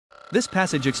This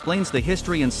passage explains the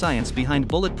history and science behind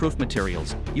bulletproof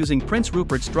materials, using Prince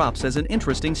Rupert's drops as an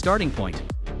interesting starting point.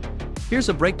 Here's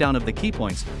a breakdown of the key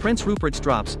points. Prince Rupert's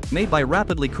drops, made by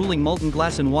rapidly cooling molten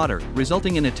glass in water,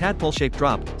 resulting in a tadpole-shaped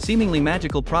drop, seemingly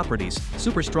magical properties,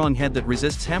 super strong head that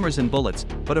resists hammers and bullets,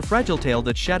 but a fragile tail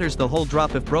that shatters the whole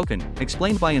drop if broken,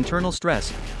 explained by internal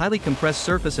stress, highly compressed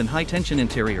surface and high-tension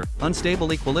interior,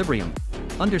 unstable equilibrium.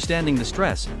 Understanding the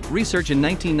stress, research in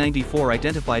 1994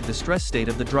 identified the stress state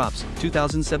of the drops,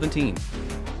 2017.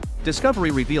 Discovery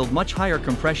revealed much higher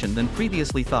compression than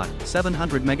previously thought,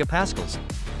 700 megapascals.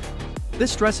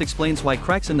 This stress explains why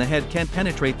cracks in the head can't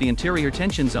penetrate the interior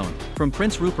tension zone. From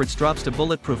Prince Rupert's drops to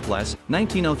bulletproof glass,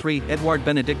 1903, Edward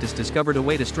Benedictus discovered a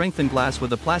way to strengthen glass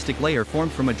with a plastic layer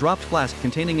formed from a dropped flask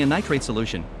containing a nitrate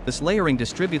solution. This layering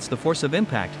distributes the force of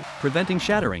impact, preventing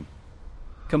shattering.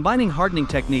 Combining hardening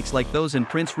techniques like those in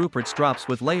Prince Rupert's drops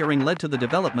with layering led to the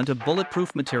development of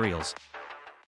bulletproof materials.